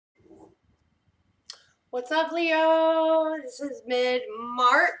What's up, Leo? This is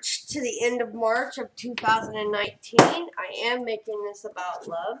mid-March to the end of March of 2019. I am making this about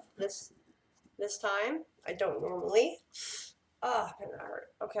love this time. I don't normally. Ah, oh, that hurt.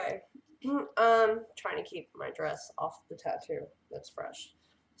 Okay. Trying to keep my dress off the tattoo. That's fresh.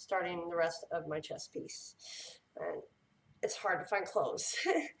 Starting the rest of my chest piece. And it's hard to find clothes.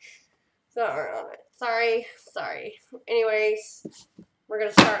 Sorry on it. Sorry. Anyways, we're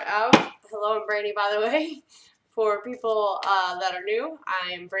going to start out. Hello, I'm Brandy, by the way. For people that are new,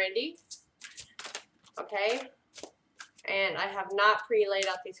 I'm Brandy. Okay? And I have not pre-laid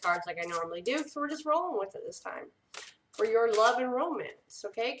out these cards like I normally do, so we're just rolling with it this time. For your love and romance,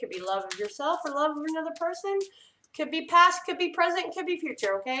 okay? Could be love of yourself or love of another person. Could be past, could be present, could be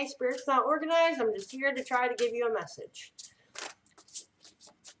future, okay? Spirit's not organized. I'm just here to try to give you a message.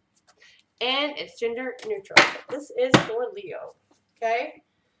 And it's gender neutral. This is for Leo, okay?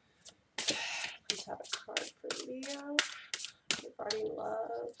 Let's have a card for Leo regarding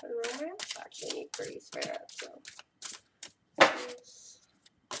love and romance. I actually need pretty spirits, so.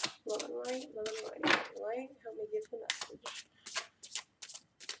 Love and light, love and light, light. Help me give the message.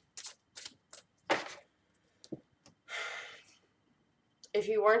 If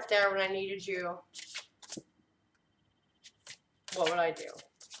you weren't there when I needed you, what would I do?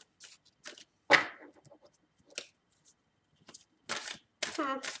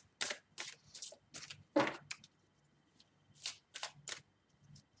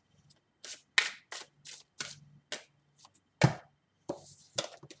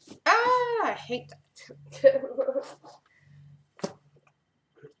 I hate that.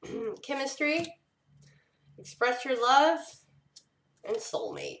 Chemistry, express your love, and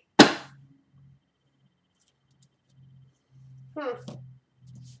soulmate.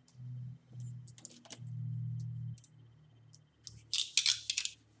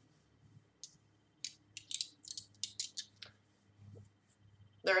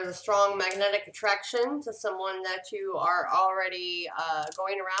 There is a strong magnetic attraction to someone that you are already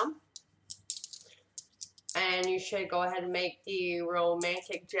going around. And you should go ahead and make the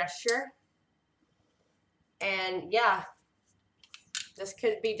romantic gesture. And yeah, this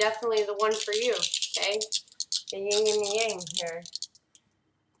could be definitely the one for you, okay? The yin and the yang here.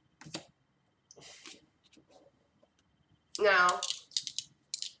 Now,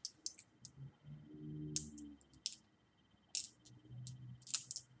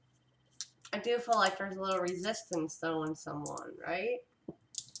 I do feel like there's a little resistance though in someone, right?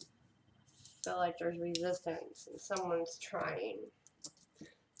 I feel like there's resistance and someone's trying.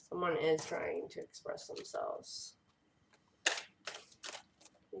 Someone is trying to express themselves. Can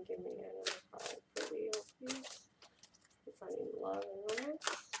you give me another card for Leo, please? Finding love and romance.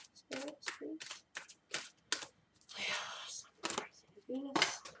 Spirits, please. Leo, Sun, Mars, and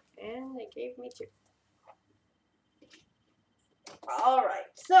Venus. And they gave me 2. Alright,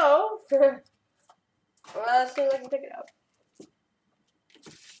 so let's see if I can pick it up.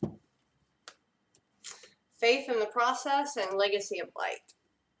 Faith in the process and legacy of light.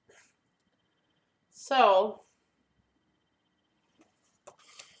 So,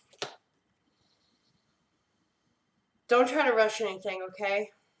 don't try to rush anything, okay?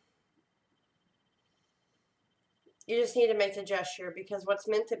 You just need to make the gesture because what's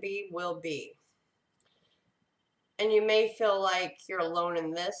meant to be will be. And you may feel like you're alone in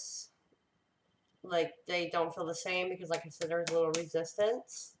this. Like they don't feel the same because, like I said, there's a little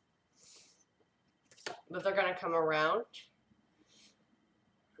resistance. But they're going to come around.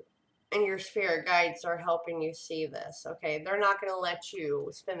 And your spirit guides are helping you see this, okay? They're not going to let you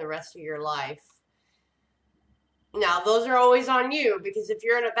spend the rest of your life. Now, those are always on you because if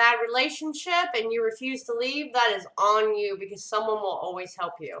you're in a bad relationship and you refuse to leave, that is on you because someone will always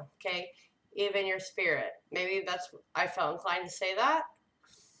help you, okay? Even your spirit. Maybe that's, I felt inclined to say that.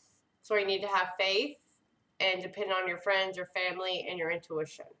 So you need to have faith and depend on your friends, your family, and your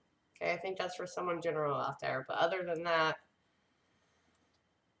intuition. Okay, I think that's for someone general out there. But other than that,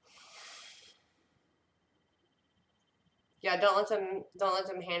 yeah, don't let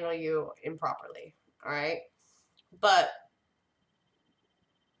them handle you improperly. All right, but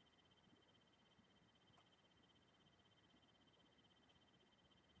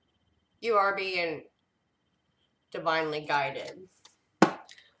you are being divinely guided to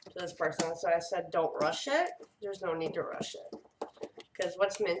this person. So I said, don't rush it. There's no need to rush it because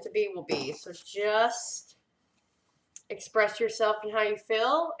what's meant to be will be. So just express yourself and how you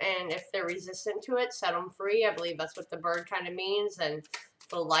feel, and if they're resistant to it, set them free. I believe that's what the bird kind of means, and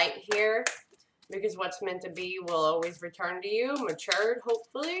the light here, because what's meant to be will always return to you, matured,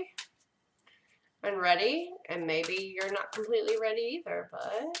 hopefully, and ready. And maybe you're not completely ready either,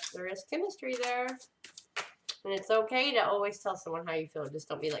 but there is chemistry there. And it's okay to always tell someone how you feel. Just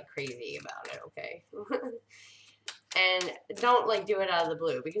don't be like crazy about it, okay? And don't like do it out of the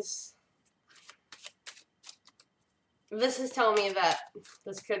blue, because this is telling me that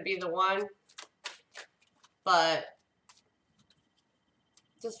this could be the one, but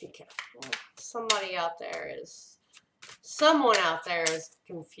just be careful. Someone out there is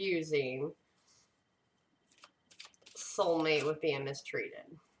confusing soulmate with being mistreated.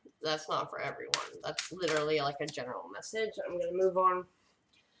 That's not for everyone. That's literally like a general message. I'm going to move on.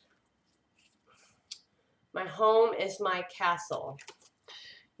 My home is my castle.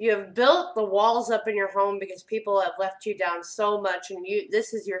 You have built the walls up in your home because people have left you down so much, and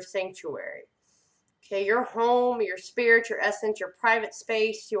this is your sanctuary. Okay, your home, your spirit, your essence, your private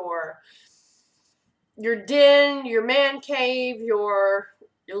space, your den, your man cave, your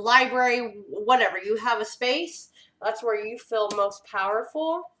library, whatever. You have a space. That's where you feel most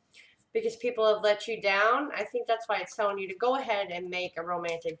powerful because people have let you down. I think that's why it's telling you to go ahead and make a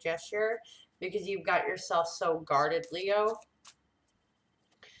romantic gesture because you've got yourself so guarded, Leo.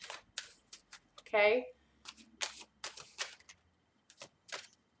 Okay?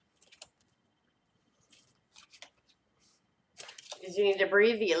 Because you need to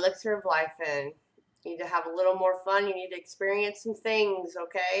breathe the elixir of life in. You need to have a little more fun. You need to experience some things,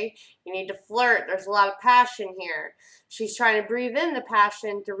 okay? You need to flirt. There's a lot of passion here. She's trying to breathe in the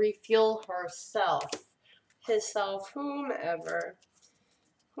passion to refuel herself. Himself, whomever.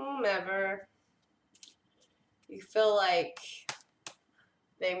 Whomever. You feel like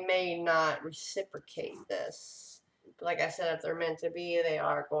they may not reciprocate this. But like I said, if they're meant to be, they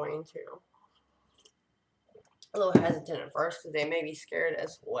are going to. A little hesitant at first because they may be scared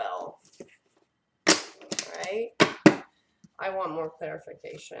as well. Right? I want more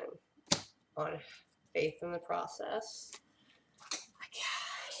clarification on faith in the process.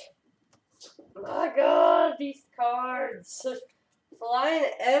 My God, these cards flying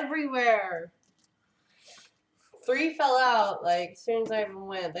everywhere. 3 fell out like as soon as I even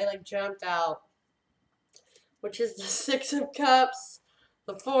went. They like jumped out, which is the 6 of Cups,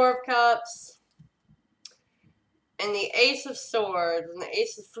 the 4 of Cups, and the Ace of Swords. And the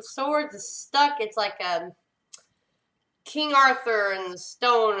Ace of Swords is stuck. It's like a King Arthur and the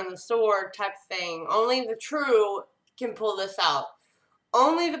stone and the sword type thing. Only the true can pull this out.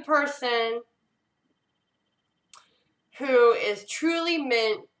 Only the person who is truly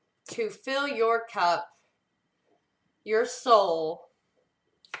meant to fill your cup, your soul,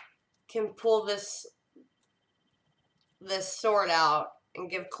 can pull this sword out and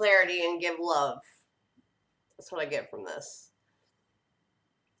give clarity and give love. That's what I get from this.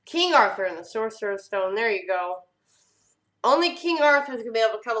 King Arthur and the Sorcerer's Stone. There you go. Only King Arthur is going to be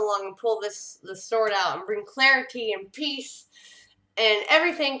able to come along and pull this sword out and bring clarity and peace and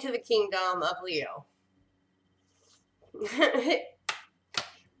everything to the kingdom of Leo.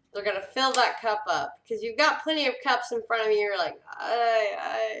 They're going to fill that cup up because you've got plenty of cups in front of you. You're like,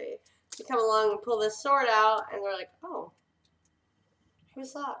 you come along and pull this sword out, and they're like, oh,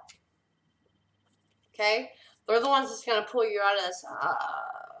 who's that? Okay? They're the ones that's going to pull you out of this,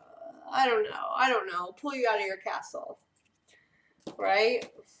 I don't know, pull you out of your castle. Right?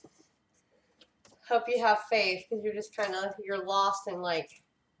 Hope you have faith because you're just kind of, you're lost in like,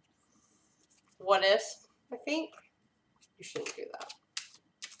 what ifs, I think. You shouldn't do that.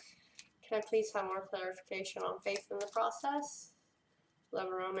 Can I please have more clarification on faith in the process? Love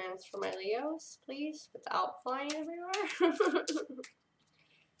and romance for my Leos, please, without flying everywhere.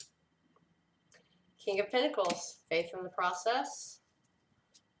 King of Pentacles, faith in the process.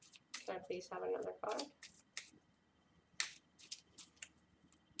 Can I please have another card?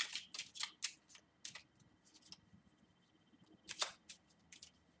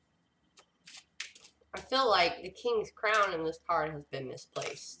 I feel like the King's crown in this card has been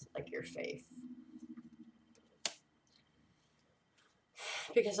misplaced, like your faith.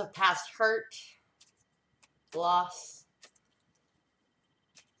 Because of past hurt, loss.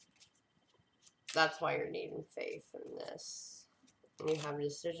 That's why you're needing faith in this. And you have a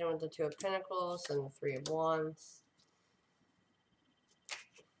decision with the 2 of Pentacles and the 3 of Wands.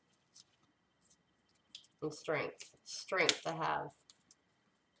 And strength. Strength to have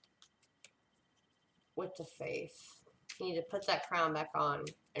with the faith. You need to put that crown back on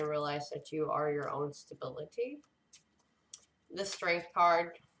and realize that you are your own stability. The strength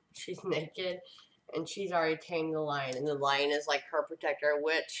card, she's naked and she's already tamed the lion. And the lion is like her protector,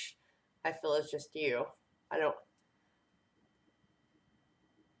 which I feel is just you. I know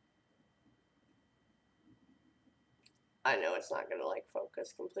it's not going to like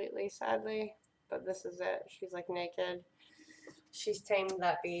focus completely, sadly. But this is it. She's like naked. She's tamed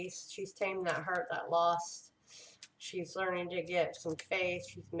that beast. She's tamed that hurt, that loss. She's learning to get some faith.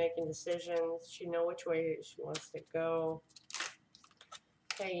 She's making decisions. She knows which way she wants to go.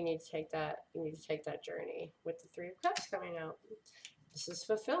 Okay, you need to take that. You need to take that journey with the Three of Cups coming out. This is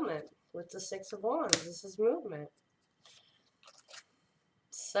fulfillment. With the Six of Wands, this is movement.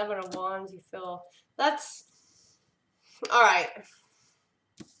 Seven of Wands, you feel that's all right.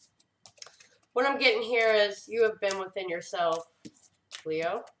 What I'm getting here is you have been within yourself,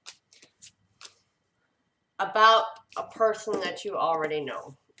 Leo, about a person that you already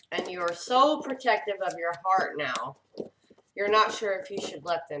know. And you're so protective of your heart now. You're not sure if you should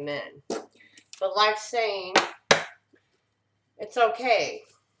let them in. But life's saying, it's okay.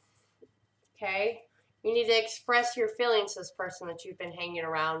 Okay? You need to express your feelings to this person that you've been hanging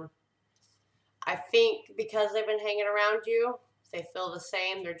around. I think because they've been hanging around you, they feel the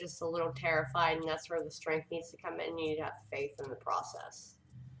same. They're just a little terrified, and that's where the strength needs to come in. You need to have faith in the process.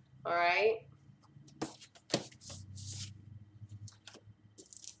 All right?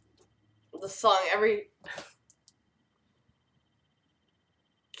 The song,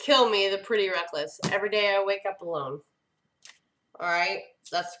 Kill Me, the Pretty Reckless. Every day I wake up alone. All right?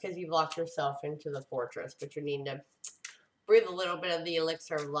 That's because you've locked yourself into the fortress, but you need to breathe a little bit of the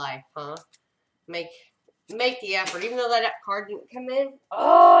elixir of life, huh? Make the effort. Even though that card didn't come in.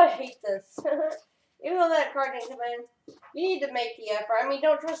 Oh, I hate this. Even though that card didn't come in, you need to make the effort. I mean,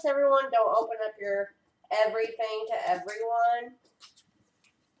 don't trust everyone. Don't open up your everything to everyone.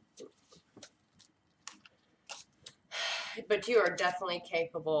 But you are definitely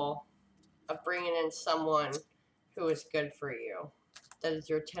capable of bringing in someone who is good for you. That is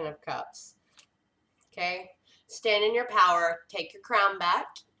your Ten of Cups. Okay? Stand in your power. Take your crown back.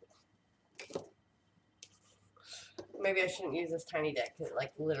 Maybe I shouldn't use this tiny deck because it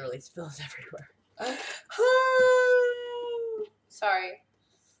like literally spills everywhere. Sorry.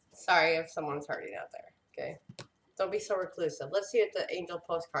 Sorry if someone's hurting out there. Okay? Don't be so reclusive. Let's see what the angel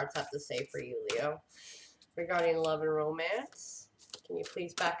postcards have to say for you, Leo. Regarding love and romance. Can you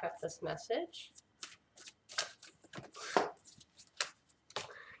please back up this message?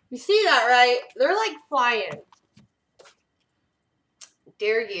 You see that, right? They're like flying.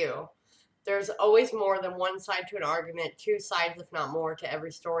 Dare you. There's always more than one side to an argument, two sides, if not more, to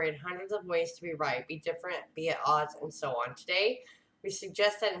every story, and hundreds of ways to be right, be different, be at odds, and so on. Today, we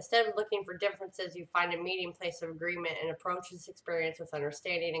suggest that instead of looking for differences, you find a meeting place of agreement and approach this experience with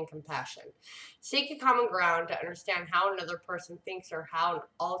understanding and compassion. Seek a common ground to understand how another person thinks or how an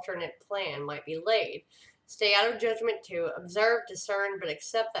alternate plan might be laid. Stay out of judgment too. Observe, discern, but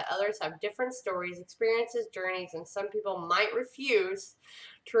accept that others have different stories, experiences, journeys, and some people might refuse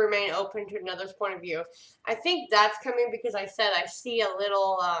to remain open to another's point of view. I think that's coming because I said I see a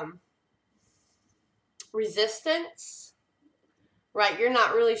little resistance. Right, you're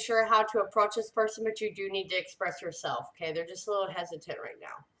not really sure how to approach this person, but you do need to express yourself, okay? They're just a little hesitant right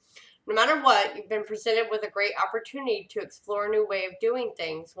now. No matter what, you've been presented with a great opportunity to explore a new way of doing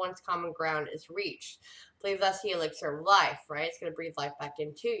things once common ground is reached. I believe that's the elixir of life, right? It's going to breathe life back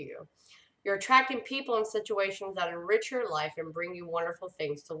into you. You're attracting people and situations that enrich your life and bring you wonderful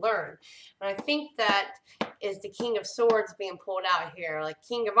things to learn. And I think that is the King of Swords being pulled out here, like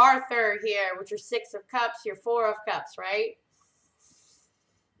King of Arthur here with your Six of Cups, your Four of Cups, right?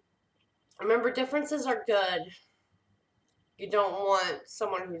 Remember, differences are good. You don't want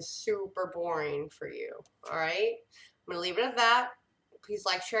someone who's super boring for you, all right? I'm going to leave it at that. Please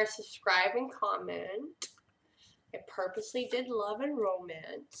like, share, subscribe, and comment. I purposely did love and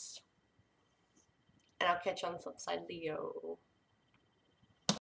romance. And I'll catch you on the flip side, Leo.